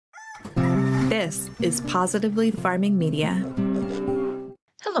This is Positively Farming Media.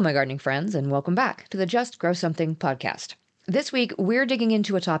 Hello, my gardening friends, and welcome back to the Just Grow Something podcast. This week, we're digging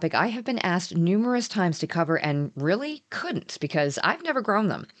into a topic I have been asked numerous times to cover and really couldn't because I've never grown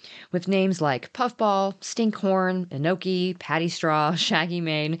them. With names like puffball, stinkhorn, enoki, paddy straw, shaggy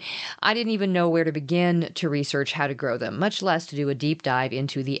mane, I didn't even know where to begin to research how to grow them, much less to do a deep dive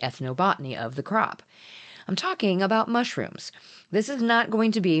into the ethnobotany of the crop. I'm talking about mushrooms. This is not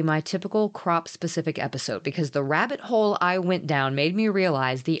going to be my typical crop-specific episode because the rabbit hole I went down made me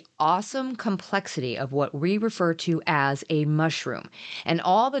realize the awesome complexity of what we refer to as a mushroom and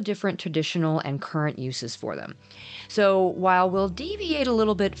all the different traditional and current uses for them. So while we'll deviate a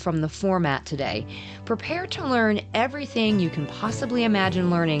little bit from the format today, prepare to learn everything you can possibly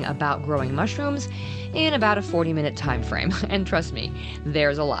imagine learning about growing mushrooms in about a 40-minute time frame. And trust me,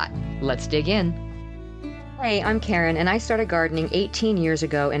 there's a lot. Let's dig in. Hey, I'm Karen, and I started gardening 18 years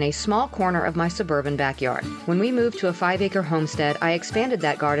ago in a small corner of my suburban backyard. When we moved to a 5-acre homestead, I expanded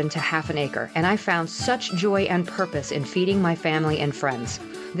that garden to half an acre, and I found such joy and purpose in feeding my family and friends.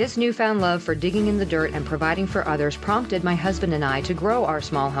 This newfound love for digging in the dirt and providing for others prompted my husband and I to grow our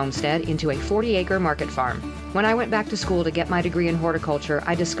small homestead into a 40-acre market farm. When I went back to school to get my degree in horticulture,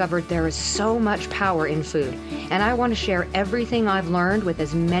 I discovered there is so much power in food, and I want to share everything I've learned with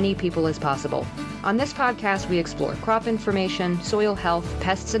as many people as possible. On this podcast, we explore crop information, soil health,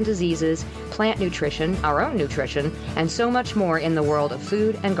 pests and diseases, plant nutrition, our own nutrition, and so much more in the world of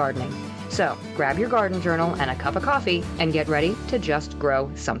food and gardening. So grab your garden journal and a cup of coffee and get ready to just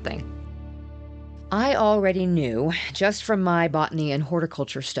grow something. I already knew, just from my botany and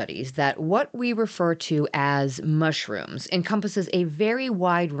horticulture studies, that what we refer to as mushrooms encompasses a very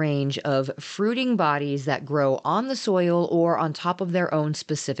wide range of fruiting bodies that grow on the soil or on top of their own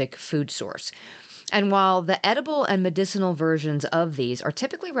specific food source. And while the edible and medicinal versions of these are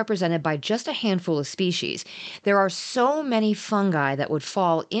typically represented by just a handful of species, there are so many fungi that would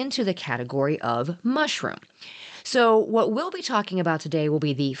fall into the category of mushroom. So what we'll be talking about today will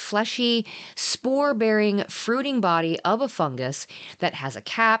be the fleshy, spore-bearing fruiting body of a fungus that has a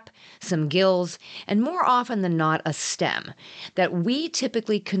cap, some gills, and more often than not a stem that we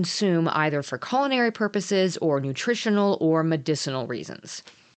typically consume either for culinary purposes or nutritional or medicinal reasons.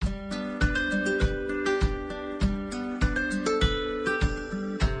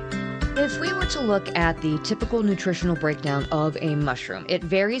 If we were to look at the typical nutritional breakdown of a mushroom, it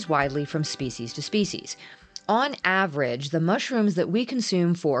varies widely from species to species. On average, the mushrooms that we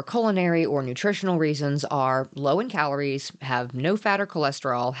consume for culinary or nutritional reasons are low in calories, have no fat or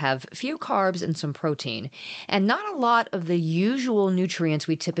cholesterol, have few carbs and some protein, and not a lot of the usual nutrients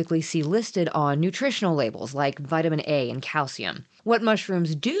we typically see listed on nutritional labels like vitamin A and calcium. What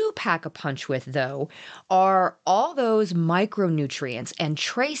mushrooms do pack a punch with, though, are all those micronutrients and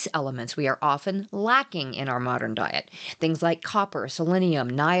trace elements we are often lacking in our modern diet. Things like copper,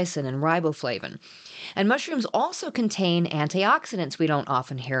 selenium, niacin, and riboflavin. And mushrooms also contain antioxidants we don't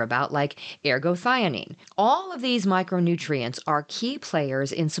often hear about, like ergothioneine. All of these micronutrients are key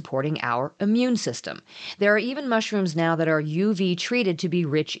players in supporting our immune system. There are even mushrooms now that are UV treated to be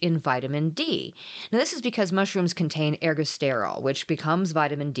rich in vitamin D. Now, this is because mushrooms contain ergosterol, which becomes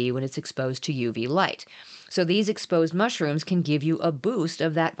vitamin D when it's exposed to UV light. So these exposed mushrooms can give you a boost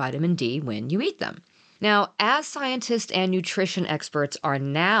of that vitamin D when you eat them. Now, as scientists and nutrition experts are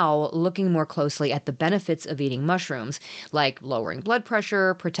now looking more closely at the benefits of eating mushrooms, like lowering blood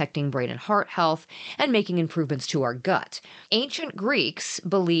pressure, protecting brain and heart health, and making improvements to our gut, ancient Greeks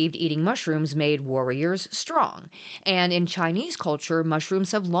believed eating mushrooms made warriors strong. And in Chinese culture,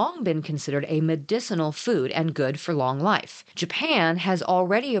 mushrooms have long been considered a medicinal food and good for long life. Japan has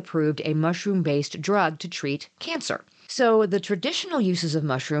already approved a mushroom-based drug to treat cancer. So the traditional uses of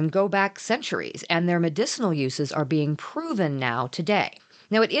mushroom go back centuries, and their medicinal uses are being proven now today.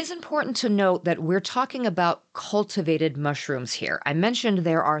 Now, it is important to note that we're talking about cultivated mushrooms here. I mentioned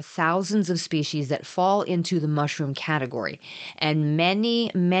there are thousands of species that fall into the mushroom category, and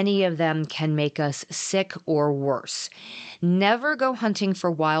many of them can make us sick or worse. Never go hunting for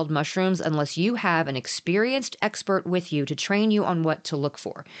wild mushrooms unless you have an experienced expert with you to train you on what to look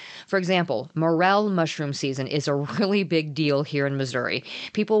for. For example, morel mushroom season is a really big deal here in Missouri.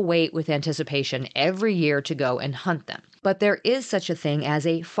 People wait with anticipation every year to go and hunt them. But there is such a thing as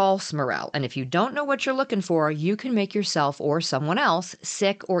a false morel, and if you don't know what you're looking for, you can make yourself or someone else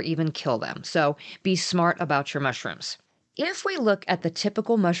sick or even kill them. So be smart about your mushrooms. If we look at the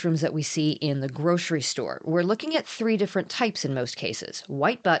typical mushrooms that we see in the grocery store, we're looking at 3 different types in most cases: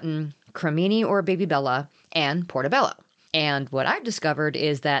 white button, cremini or baby bella, and portobello. And what I've discovered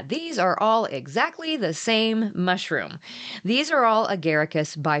is that these are all exactly the same mushroom. These are all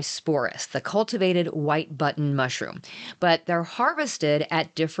Agaricus bisporus, the cultivated white button mushroom, but they're harvested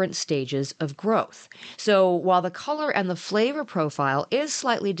at different stages of growth. So while the color and the flavor profile is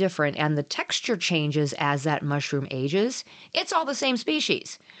slightly different and the texture changes as that mushroom ages, it's all the same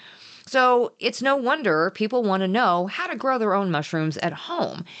species. So it's no wonder people want to know how to grow their own mushrooms at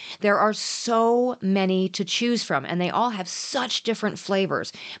home. There are so many to choose from, and they all have such different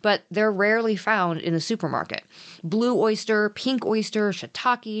flavors, but they're rarely found in the supermarket. Blue oyster, pink oyster,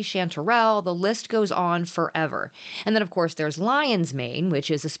 shiitake, chanterelle, the list goes on forever. And then, of course, there's lion's mane, which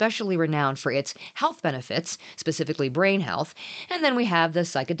is especially renowned for its health benefits, specifically brain health. And then we have the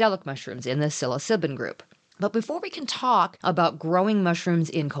psychedelic mushrooms in the psilocybin group. But before we can talk about growing mushrooms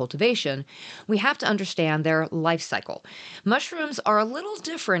in cultivation, we have to understand their life cycle. Mushrooms are a little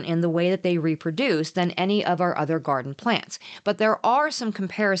different in the way that they reproduce than any of our other garden plants, but there are some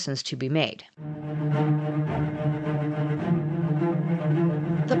comparisons to be made.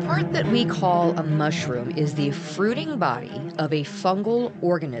 The part that we call a mushroom is the fruiting body of a fungal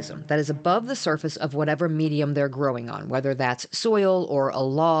organism that is above the surface of whatever medium they're growing on, whether that's soil or a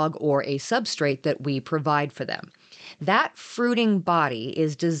log or a substrate that we provide for them. That fruiting body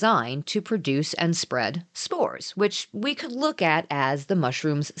is designed to produce and spread spores, which we could look at as the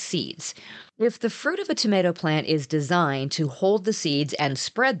mushroom's seeds. If the fruit of a tomato plant is designed to hold the seeds and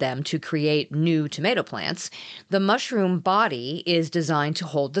spread them to create new tomato plants, the mushroom body is designed to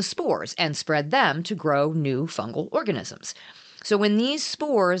hold the spores and spread them to grow new fungal organisms. So when these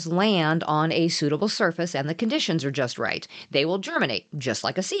spores land on a suitable surface and the conditions are just right, they will germinate, just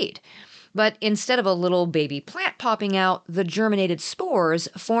like a seed. But instead of a little baby plant popping out, the germinated spores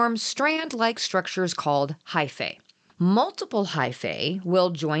form strand-like structures called hyphae. Multiple hyphae will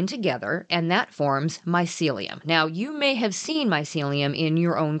join together, and that forms mycelium. Now, you may have seen mycelium in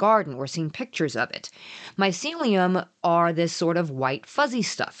your own garden or seen pictures of it. Mycelium are this sort of white fuzzy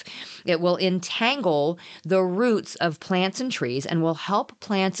stuff. It will entangle the roots of plants and trees and will help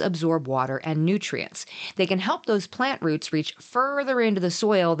plants absorb water and nutrients. They can help those plant roots reach further into the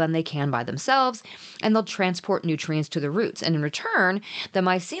soil than they can by themselves, and they'll transport nutrients to the roots. And in return, the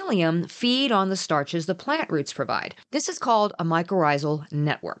mycelium feed on the starches the plant roots provide. This is called a mycorrhizal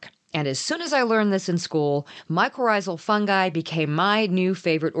network. And as soon as I learned this in school, mycorrhizal fungi became my new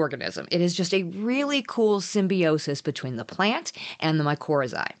favorite organism. It is just a really cool symbiosis between the plant and the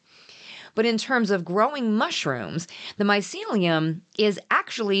mycorrhizae. But in terms of growing mushrooms, the mycelium is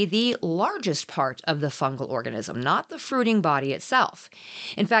actually the largest part of the fungal organism, not the fruiting body itself.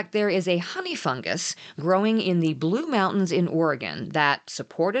 In fact, there is a honey fungus growing in the Blue Mountains in Oregon that,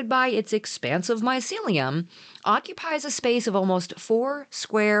 supported by its expansive mycelium, occupies a space of almost 4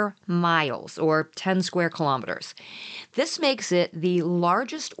 square miles, or 10 square kilometers. This makes it the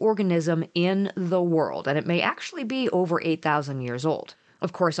largest organism in the world, and it may actually be over 8,000 years old.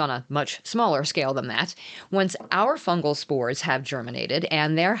 Of course, on a much smaller scale than that, once our fungal spores have germinated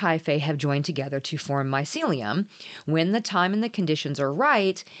and their hyphae have joined together to form mycelium, when the time and the conditions are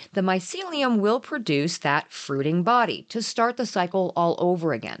right, the mycelium will produce that fruiting body to start the cycle all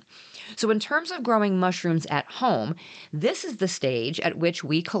over again. So in terms of growing mushrooms at home, this is the stage at which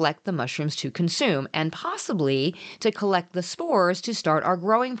we collect the mushrooms to consume and possibly to collect the spores to start our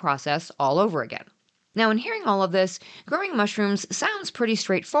growing process all over again. Now, in hearing all of this, growing mushrooms sounds pretty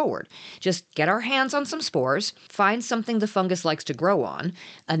straightforward. Just get our hands on some spores, find something the fungus likes to grow on,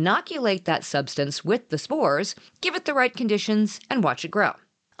 inoculate that substance with the spores, give it the right conditions, and watch it grow.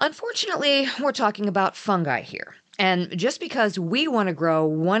 Unfortunately, we're talking about fungi here. And just because we want to grow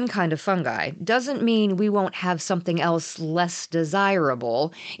one kind of fungi doesn't mean we won't have something else less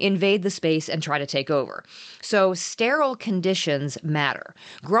desirable invade the space and try to take over. So sterile conditions matter.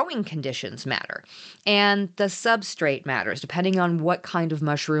 Growing conditions matter. And the substrate matters, depending on what kind of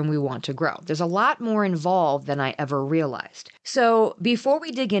mushroom we want to grow. There's a lot more involved than I ever realized. So before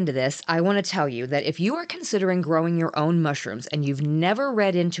we dig into this, I want to tell you that if you are considering growing your own mushrooms and you've never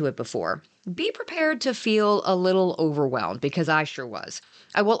read into it before, be prepared to feel a little overwhelmed, because I sure was.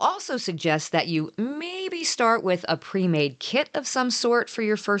 I will also suggest that you maybe start with a pre-made kit of some sort for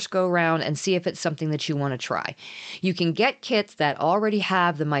your first go-round and see if it's something that you want to try. You can get kits that already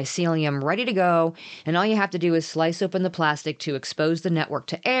have the mycelium ready to go, and all you have to do is slice open the plastic to expose the network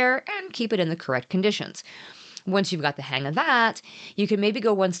to air and keep it in the correct conditions. Once you've got the hang of that, you can maybe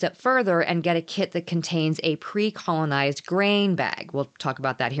go one step further and get a kit that contains a pre-colonized grain bag. We'll talk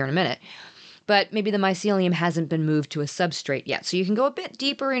about that here in a minute. but maybe the mycelium hasn't been moved to a substrate yet. So you can go a bit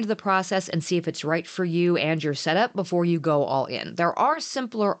deeper into the process and see if it's right for you and your setup before you go all in. There are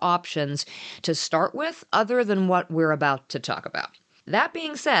simpler options to start with other than what we're about to talk about. That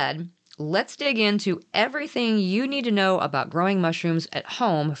being said, let's dig into everything you need to know about growing mushrooms at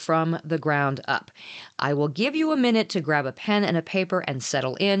home from the ground up. I will give you a minute to grab a pen and a paper and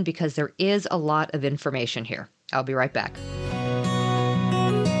settle in because there is a lot of information here. I'll be right back.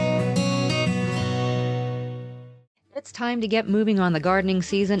 It's time to get moving on the gardening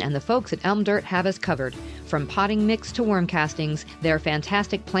season, and the folks at Elm Dirt have us covered. From potting mix to worm castings, their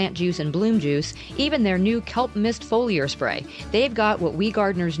fantastic plant juice and bloom juice, even their new kelp mist foliar spray. They've got what we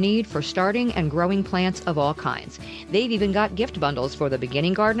gardeners need for starting and growing plants of all kinds. They've even got gift bundles for the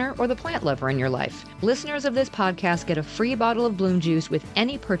beginning gardener or the plant lover in your life. Listeners of this podcast get a free bottle of bloom juice with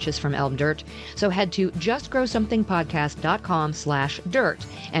any purchase from Elm Dirt. So head to justgrowsomethingpodcast.com/dirt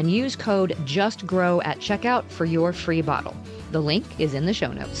and use code JUSTGROW at checkout for your free bottle. The link is in the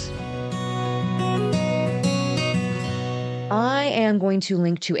show notes. I am going to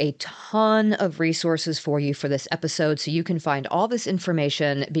link to a ton of resources for you for this episode so you can find all this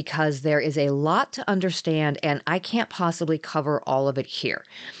information because there is a lot to understand and I can't possibly cover all of it here.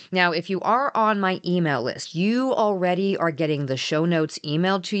 Now, if you are on my email list, you already are getting the show notes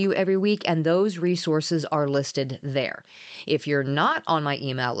emailed to you every week, and those resources are listed there. If you're not on my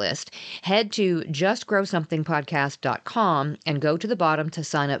email list, head to justgrowsomethingpodcast.com and go to the bottom to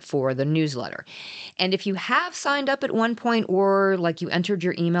sign up for the newsletter. And if you have signed up at one point or like you entered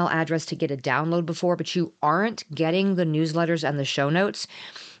your email address to get a download before, but you aren't getting the newsletters and the show notes,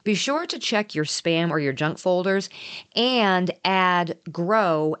 be sure to check your spam or your junk folders and add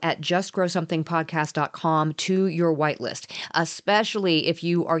grow at justgrowsomethingpodcast.com to your whitelist, especially if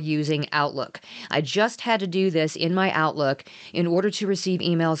you are using Outlook. I just had to do this in my Outlook in order to receive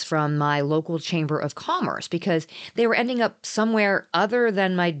emails from my local Chamber of Commerce because they were ending up somewhere other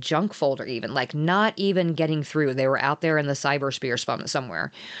than my junk folder even, like not even getting through. They were out there in the cybersphere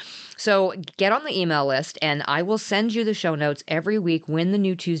somewhere. So get on the email list and I will send you the show notes every week when the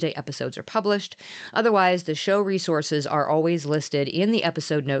new Tuesday episodes are published. Otherwise, the show resources are always listed in the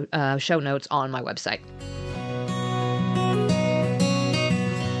episode show notes on my website.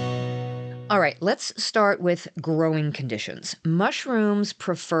 All right, let's start with growing conditions. Mushrooms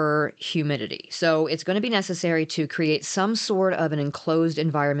prefer humidity, so it's going to be necessary to create some sort of an enclosed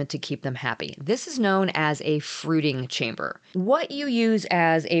environment to keep them happy. This is known as a fruiting chamber. What you use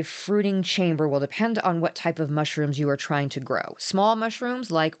as a fruiting chamber will depend on what type of mushrooms you are trying to grow. Small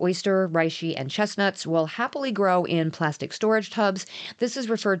mushrooms like oyster, reishi, and chestnuts will happily grow in plastic storage tubs. This is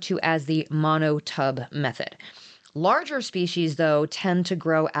referred to as the monotub method. Larger species, though, tend to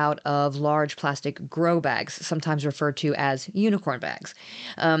grow out of large plastic grow bags, sometimes referred to as unicorn bags.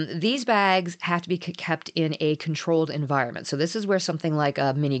 These bags have to be kept in a controlled environment. So this is where something like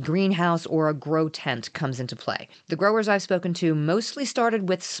a mini greenhouse or a grow tent comes into play. The growers I've spoken to mostly started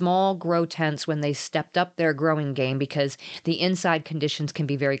with small grow tents when they stepped up their growing game because the inside conditions can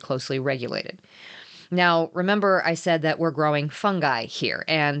be very closely regulated. Now, remember I said that we're growing fungi here,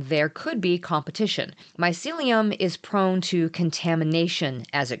 and there could be competition. Mycelium is prone to contamination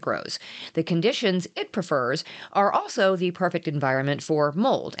as it grows. The conditions it prefers are also the perfect environment for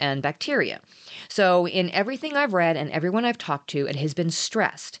mold and bacteria. So in everything I've read and everyone I've talked to, it has been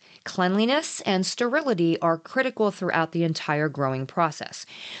stressed. Cleanliness and sterility are critical throughout the entire growing process.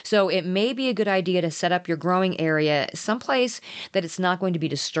 So it may be a good idea to set up your growing area someplace that it's not going to be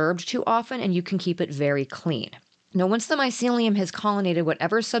disturbed too often and you can keep it very clean. Now, once the mycelium has pollinated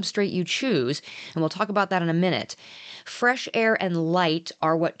whatever substrate you choose, and we'll talk about that in a minute, fresh air and light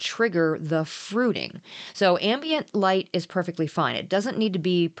are what trigger the fruiting. So ambient light is perfectly fine. It doesn't need to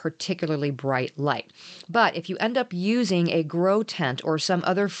be particularly bright light. But if you end up using a grow tent or some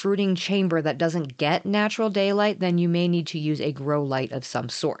other fruiting chamber that doesn't get natural daylight, then you may need to use a grow light of some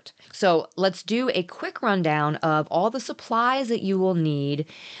sort. So let's do a quick rundown of all the supplies that you will need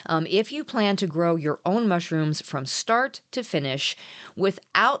if you plan to grow your own mushrooms from start to finish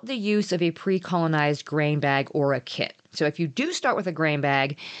without the use of a pre-colonized grain bag or a kit. So if you do start with a grain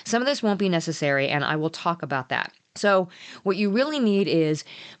bag, some of this won't be necessary, and I will talk about that. So what you really need is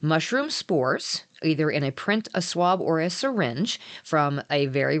mushroom spores, either in a print, a swab, or a syringe from a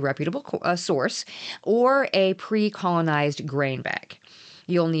very reputable source, or a pre-colonized grain bag.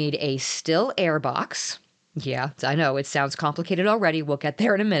 You'll need a still air box. Yeah, I know it sounds complicated already. We'll get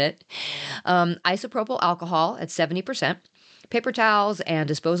there in a minute. Isopropyl alcohol at 70%, paper towels and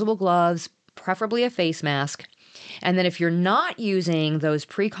disposable gloves, preferably a face mask. And then if you're not using those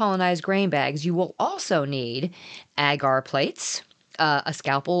pre-colonized grain bags, you will also need agar plates, a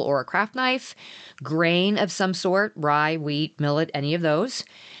scalpel or a craft knife, grain of some sort, rye, wheat, millet, any of those,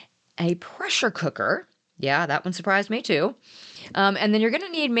 a pressure cooker. Yeah, that one surprised me too. And then you're going to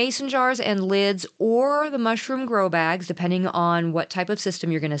need mason jars and lids or the mushroom grow bags, depending on what type of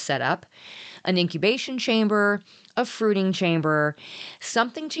system you're going to set up, an incubation chamber, a fruiting chamber,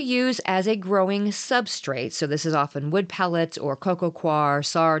 something to use as a growing substrate. So this is often wood pellets or cocoa coir,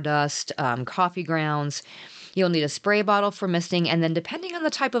 sawdust, coffee grounds. You'll need a spray bottle for misting, and then depending on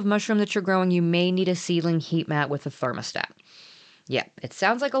the type of mushroom that you're growing, you may need a seedling heat mat with a thermostat. Yeah, it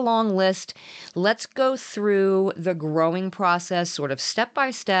sounds like a long list. Let's go through the growing process sort of step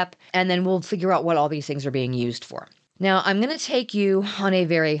by step, and then we'll figure out what all these things are being used for. Now, I'm going to take you on a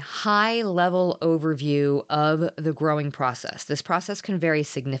very high-level overview of the growing process. This process can vary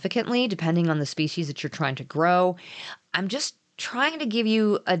significantly depending on the species that you're trying to grow. I'm just trying to give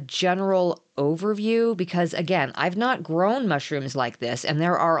you a general overview because, again, I've not grown mushrooms like this, and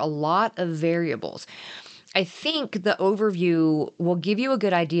there are a lot of variables. I think the overview will give you a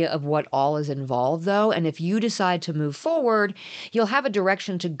good idea of what all is involved, though, and if you decide to move forward, you'll have a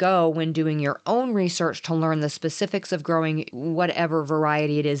direction to go when doing your own research to learn the specifics of growing whatever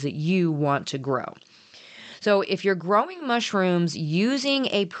variety it is that you want to grow. So if you're growing mushrooms using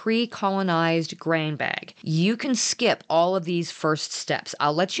a pre-colonized grain bag, you can skip all of these first steps.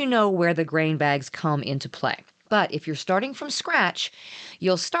 I'll let you know where the grain bags come into play. But if you're starting from scratch,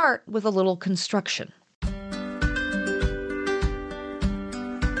 you'll start with a little construction.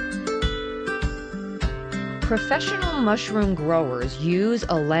 Professional mushroom growers use a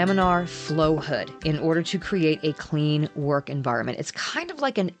laminar flow hood in order to create a clean work environment. It's kind of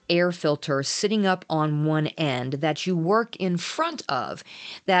like an air filter sitting up on one end that you work in front of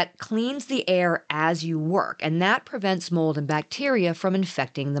that cleans the air as you work, and that prevents mold and bacteria from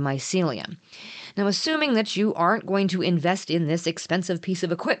infecting the mycelium. Now, assuming that you aren't going to invest in this expensive piece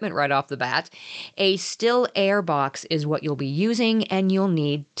of equipment right off the bat, a still air box is what you'll be using, and you'll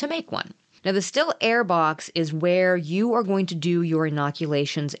need to make one. Now, the still air box is where you are going to do your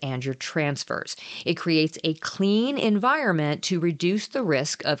inoculations and your transfers. It creates a clean environment to reduce the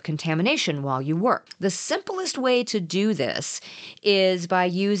risk of contamination while you work. The simplest way to do this is by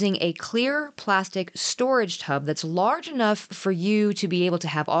using a clear plastic storage tub that's large enough for you to be able to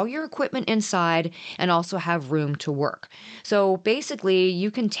have all your equipment inside and also have room to work. So basically,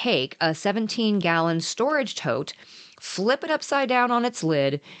 you can take a 17-gallon storage tote, flip it upside down on its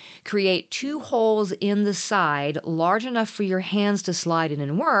lid, create 2 holes in the side large enough for your hands to slide in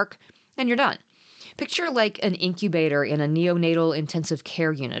and work, and you're done. Picture like an incubator in a neonatal intensive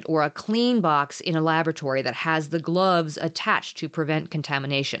care unit or a clean box in a laboratory that has the gloves attached to prevent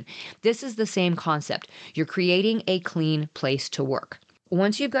contamination. This is the same concept. You're creating a clean place to work.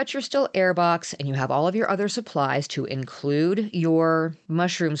 Once you've got your still air box and you have all of your other supplies to include your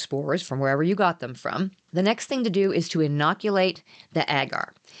mushroom spores from wherever you got them from, the next thing to do is to inoculate the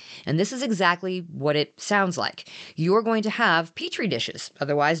agar. And this is exactly what it sounds like. You're going to have petri dishes,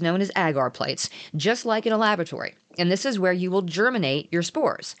 otherwise known as agar plates, just like in a laboratory. And this is where you will germinate your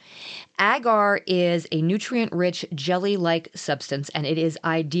spores. Agar is a nutrient-rich jelly-like substance, and it is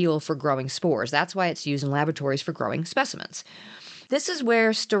ideal for growing spores. That's why it's used in laboratories for growing specimens. This is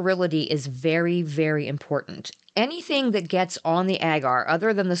where sterility is very, very important. Anything that gets on the agar,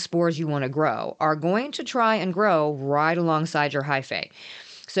 other than the spores you want to grow, are going to try and grow right alongside your hyphae.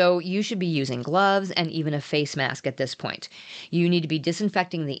 So you should be using gloves and even a face mask at this point. You need to be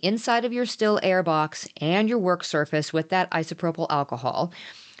disinfecting the inside of your still air box and your work surface with that isopropyl alcohol.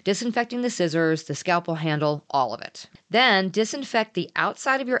 Disinfecting the scissors, the scalpel handle, all of it. Then disinfect the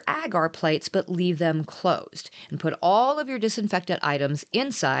outside of your agar plates, but leave them closed. And put all of your disinfectant items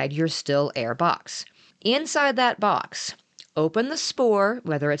inside your still air box. Inside that box, open the spore,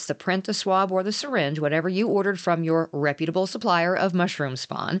 whether it's the print, the swab, or the syringe, whatever you ordered from your reputable supplier of mushroom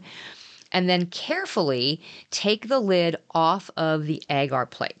spawn, and then carefully take the lid off of the agar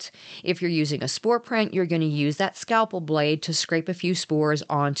plate. If you're using a spore print, you're going to use that scalpel blade to scrape a few spores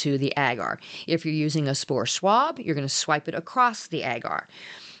onto the agar. If you're using a spore swab, you're going to swipe it across the agar.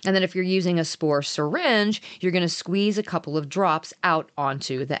 And then if you're using a spore syringe, you're going to squeeze a couple of drops out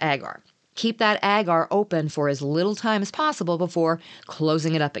onto the agar. Keep that agar open for as little time as possible before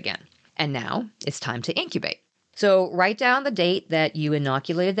closing it up again. And now it's time to incubate. So write down the date that you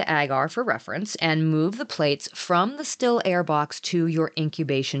inoculated the agar for reference and move the plates from the still air box to your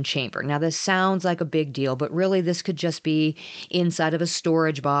incubation chamber. Now, this sounds like a big deal, but really this could just be inside of a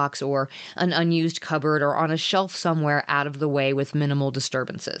storage box or an unused cupboard or on a shelf somewhere out of the way with minimal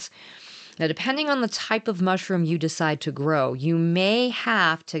disturbances. Now, depending on the type of mushroom you decide to grow, you may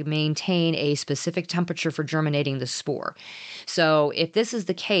have to maintain a specific temperature for germinating the spore. So if this is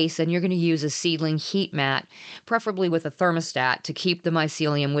the case, then you're going to use a seedling heat mat, preferably with a thermostat, to keep the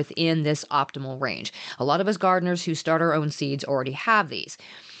mycelium within this optimal range. A lot of us gardeners who start our own seeds already have these.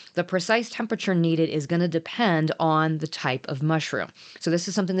 The precise temperature needed is going to depend on the type of mushroom. So this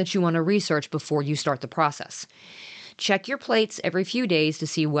is something that you want to research before you start the process. Check your plates every few days to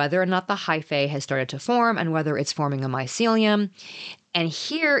see whether or not the hyphae has started to form and whether it's forming a mycelium. And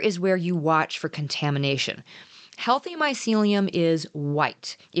here is where you watch for contamination. Healthy mycelium is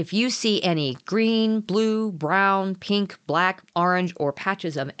white. If you see any green, blue, brown, pink, black, orange, or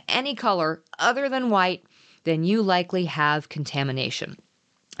patches of any color other than white, then you likely have contamination.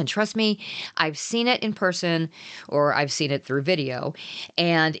 And trust me, I've seen it in person or I've seen it through video,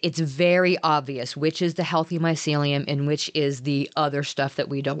 and it's very obvious which is the healthy mycelium and which is the other stuff that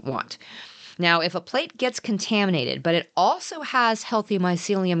we don't want. Now, if a plate gets contaminated, but it also has healthy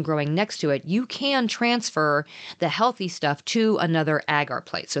mycelium growing next to it, you can transfer the healthy stuff to another agar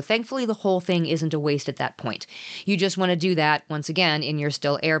plate. So thankfully, the whole thing isn't a waste at that point. You just want to do that, once again, in your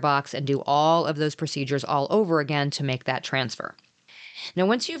still air box and do all of those procedures all over again to make that transfer. Now,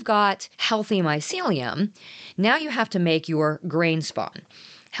 once you've got healthy mycelium, now you have to make your grain spawn.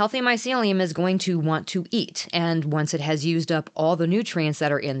 Healthy mycelium is going to want to eat, and once it has used up all the nutrients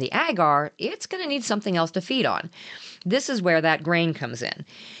that are in the agar, it's going to need something else to feed on. This is where that grain comes in.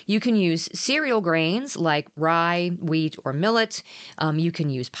 You can use cereal grains like rye, wheat, or millet. You can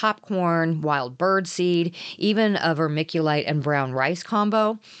use popcorn, wild bird seed, even a vermiculite and brown rice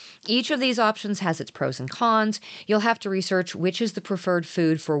combo. Each of these options has its pros and cons. You'll have to research which is the preferred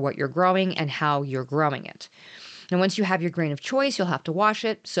food for what you're growing and how you're growing it. Now, once you have your grain of choice, you'll have to wash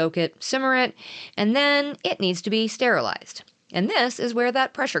it, soak it, simmer it, and then it needs to be sterilized. And this is where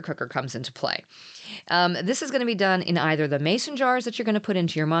that pressure cooker comes into play. This is going to be done in either the mason jars that you're going to put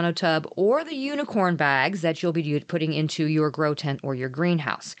into your monotub or the unicorn bags that you'll be putting into your grow tent or your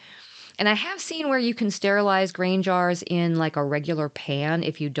greenhouse. And I have seen where you can sterilize grain jars in like a regular pan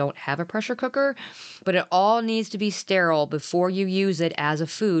if you don't have a pressure cooker, but it all needs to be sterile before you use it as a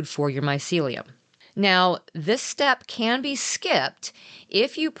food for your mycelium. Now, this step can be skipped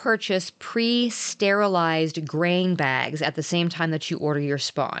if you purchase pre-sterilized grain bags at the same time that you order your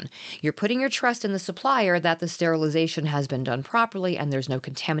spawn. You're putting your trust in the supplier that the sterilization has been done properly and there's no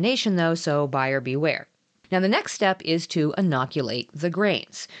contamination though, so buyer beware. Now, the next step is to inoculate the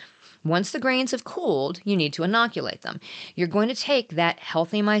grains. Once the grains have cooled, you need to inoculate them. You're going to take that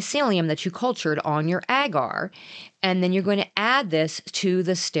healthy mycelium that you cultured on your agar, and then you're going to add this to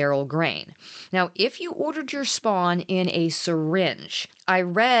the sterile grain. Now, if you ordered your spawn in a syringe, I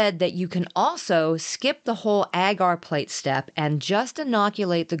read that you can also skip the whole agar plate step and just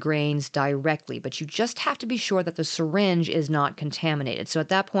inoculate the grains directly, but you just have to be sure that the syringe is not contaminated. So at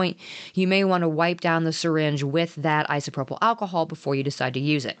that point, you may want to wipe down the syringe with that isopropyl alcohol before you decide to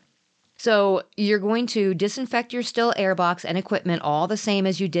use it. So you're going to disinfect your still air box and equipment all the same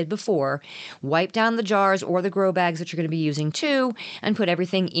as you did before, wipe down the jars or the grow bags that you're going to be using too, and put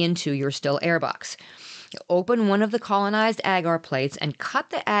everything into your still air box. Open one of the colonized agar plates and cut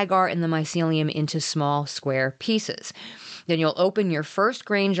the agar and the mycelium into small square pieces. Then you'll open your first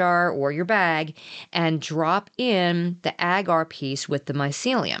grain jar or your bag and drop in the agar piece with the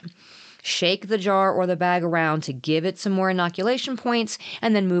mycelium. Shake the jar or the bag around to give it some more inoculation points,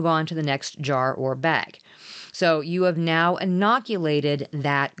 and then move on to the next jar or bag. So you have now inoculated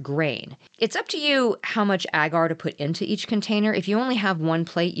that grain. It's up to you how much agar to put into each container. If you only have one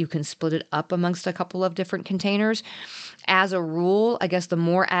plate, you can split it up amongst a couple of different containers. As a rule, I guess the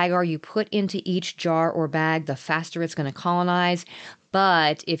more agar you put into each jar or bag, the faster it's going to colonize.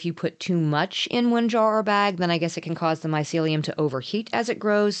 But if you put too much in one jar or bag, then I guess it can cause the mycelium to overheat as it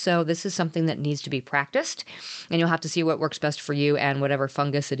grows. So this is something that needs to be practiced, and you'll have to see what works best for you and whatever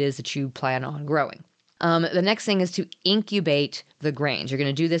fungus it is that you plan on growing. The next thing is to incubate the grains. You're going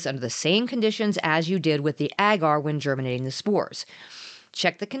to do this under the same conditions as you did with the agar when germinating the spores.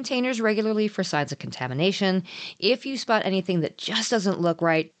 Check the containers regularly for signs of contamination. If you spot anything that just doesn't look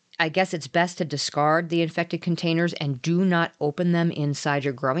right, I guess it's best to discard the infected containers and do not open them inside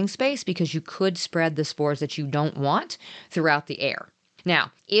your growing space because you could spread the spores that you don't want throughout the air.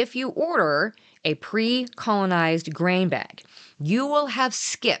 Now, if you order a pre-colonized grain bag, you will have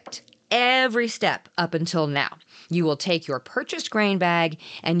skipped every step up until now. You will take your purchased grain bag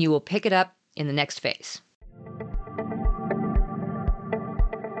and you will pick it up in the next phase.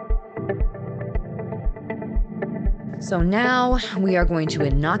 So now we are going to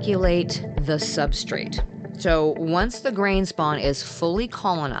inoculate the substrate. So once the grain spawn is fully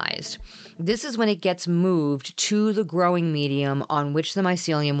colonized, this is when it gets moved to the growing medium on which the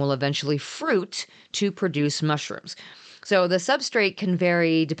mycelium will eventually fruit to produce mushrooms. So the substrate can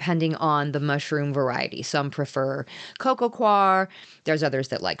vary depending on the mushroom variety. Some prefer coco coir. There's others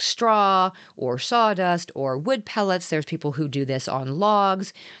that like straw or sawdust or wood pellets. There's people who do this on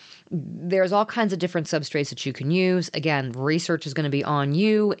logs. There's all kinds of different substrates that you can use. Again, research is going to be on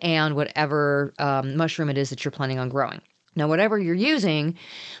you and whatever mushroom it is that you're planning on growing. Now, whatever you're using,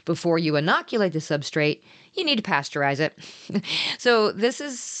 before you inoculate the substrate, you need to pasteurize it. So this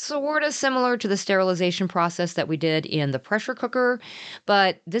is sort of similar to the sterilization process that we did in the pressure cooker,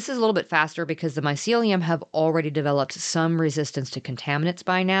 but this is a little bit faster because the mycelium have already developed some resistance to contaminants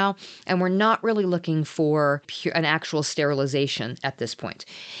by now, and we're not really looking for an actual sterilization at this point.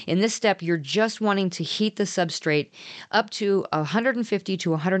 In this step, you're just wanting to heat the substrate up to 150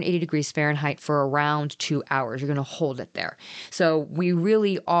 to 180 degrees Fahrenheit for around 2 hours. You're going to hold it there. So we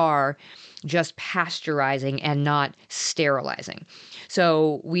really are just pasteurizing and not sterilizing.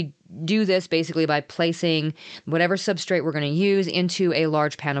 So we do this basically by placing whatever substrate we're going to use into a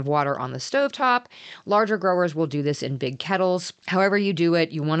large pan of water on the stovetop. Larger growers will do this in big kettles. However you do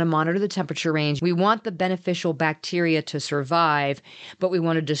it, you want to monitor the temperature range. We want the beneficial bacteria to survive, but we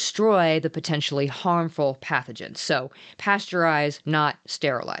want to destroy the potentially harmful pathogens. So pasteurize, not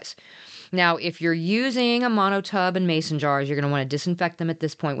sterilize. Now, if you're using a monotub and mason jars, you're going to want to disinfect them at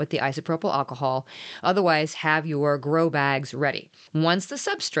this point with the isopropyl alcohol. Otherwise, have your grow bags ready. Once the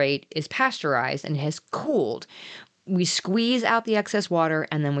substrate is pasteurized and has cooled, we squeeze out the excess water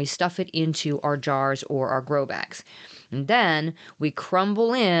and then we stuff it into our jars or our grow bags. And then we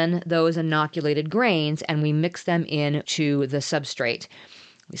crumble in those inoculated grains and we mix them into the substrate.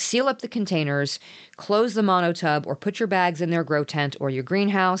 We seal up the containers, close the monotub, or put your bags in their grow tent or your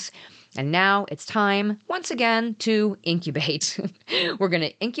greenhouse. And now it's time, once again, to incubate. We're going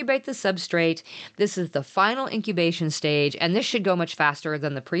to incubate the substrate. This is the final incubation stage, and this should go much faster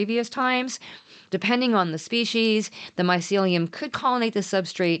than the previous times. Depending on the species, the mycelium could colonate the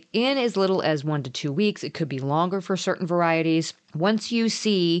substrate in as little as 1 to 2 weeks. It could be longer for certain varieties. Once you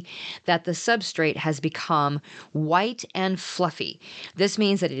see that the substrate has become white and fluffy, this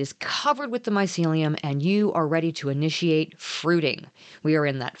means that it is covered with the mycelium and you are ready to initiate fruiting. We are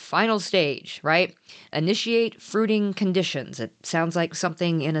in that final stage, right? Initiate fruiting conditions. It sounds like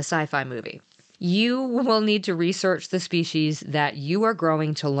something in a sci-fi movie. You will need to research the species that you are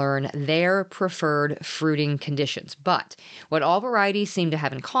growing to learn their preferred fruiting conditions. But what all varieties seem to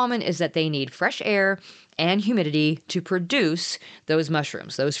have in common is that they need fresh air and humidity to produce those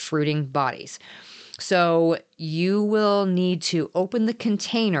mushrooms, those fruiting bodies. So you will need to open the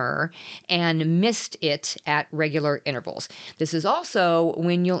container and mist it at regular intervals. This is also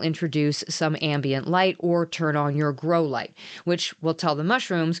when you'll introduce some ambient light or turn on your grow light, which will tell the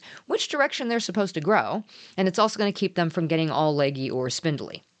mushrooms which direction they're supposed to grow. And it's also going to keep them from getting all leggy or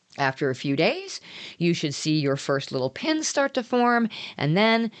spindly. After a few days, you should see your first little pins start to form, and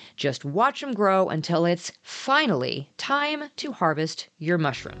then just watch them grow until it's finally time to harvest your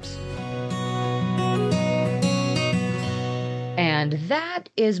mushrooms. And that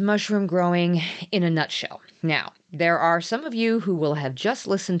is mushroom growing in a nutshell. Now, there are some of you who will have just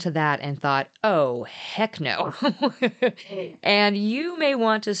listened to that and thought, oh, heck no. And you may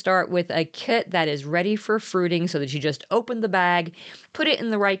want to start with a kit that is ready for fruiting so that you just open the bag, put it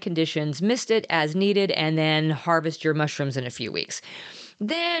in the right conditions, mist it as needed, and then harvest your mushrooms in a few weeks.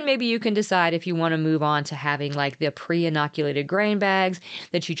 Then maybe you can decide if you want to move on to having like the pre-inoculated grain bags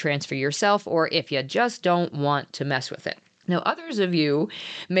that you transfer yourself, or if you just don't want to mess with it. Now, others of you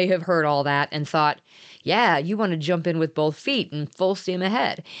may have heard all that and thought, yeah, you want to jump in with both feet and full steam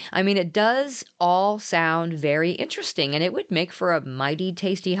ahead. I mean, it does all sound very interesting, and it would make for a mighty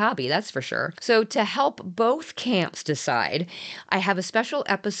tasty hobby, that's for sure. So to help both camps decide, I have a special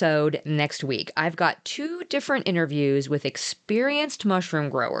episode next week. I've got 2 different interviews with experienced mushroom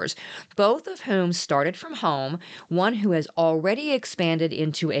growers, both of whom started from home, one who has already expanded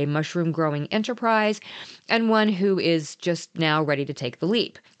into a mushroom growing enterprise, and one who is just now ready to take the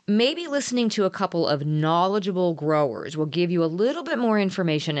leap. Maybe listening to a couple of knowledgeable growers will give you a little bit more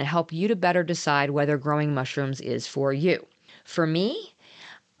information and help you to better decide whether growing mushrooms is for you. For me,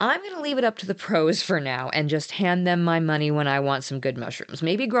 I'm going to leave it up to the pros for now and just hand them my money when I want some good mushrooms.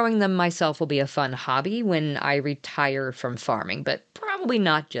 Maybe growing them myself will be a fun hobby when I retire from farming, but probably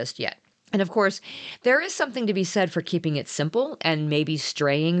not just yet. And of course, there is something to be said for keeping it simple and maybe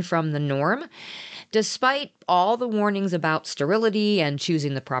straying from the norm. Despite all the warnings about sterility and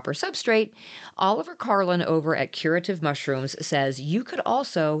choosing the proper substrate, Oliver Carlin over at Curative Mushrooms says you could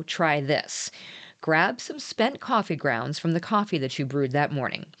also try this. Grab some spent coffee grounds from the coffee that you brewed that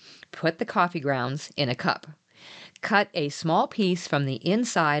morning. Put the coffee grounds in a cup. Cut a small piece from the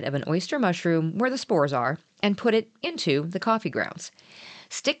inside of an oyster mushroom where the spores are and put it into the coffee grounds.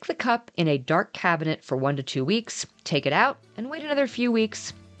 Stick the cup in a dark cabinet for 1 to 2 weeks, take it out, and wait another few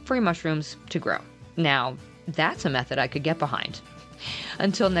weeks for your mushrooms to grow. Now, that's a method I could get behind.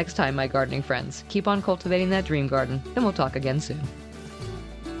 Until next time, my gardening friends, keep on cultivating that dream garden, and we'll talk again soon.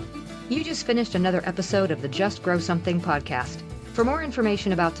 You just finished another episode of the Just Grow Something podcast. For more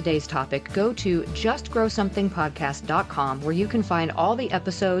information about today's topic, go to justgrowsomethingpodcast.com, where you can find all the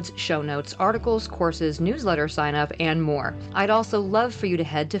episodes, show notes, articles, courses, newsletter sign up, and more. I'd also love for you to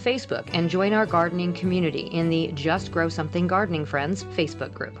head to Facebook and join our gardening community in the Just Grow Something Gardening Friends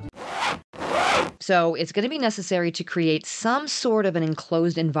Facebook group. So it's going to be necessary to create some sort of an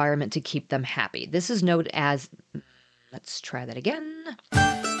enclosed environment to keep them happy. This is known as, let's try that again.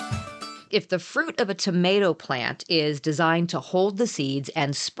 If the fruit of a tomato plant is designed to hold the seeds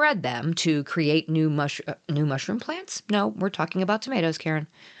and spread them to create new mushroom plants? No, we're talking about tomatoes, Karen.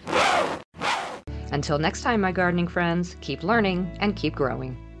 Until next time, my gardening friends, keep learning and keep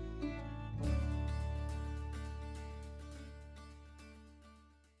growing.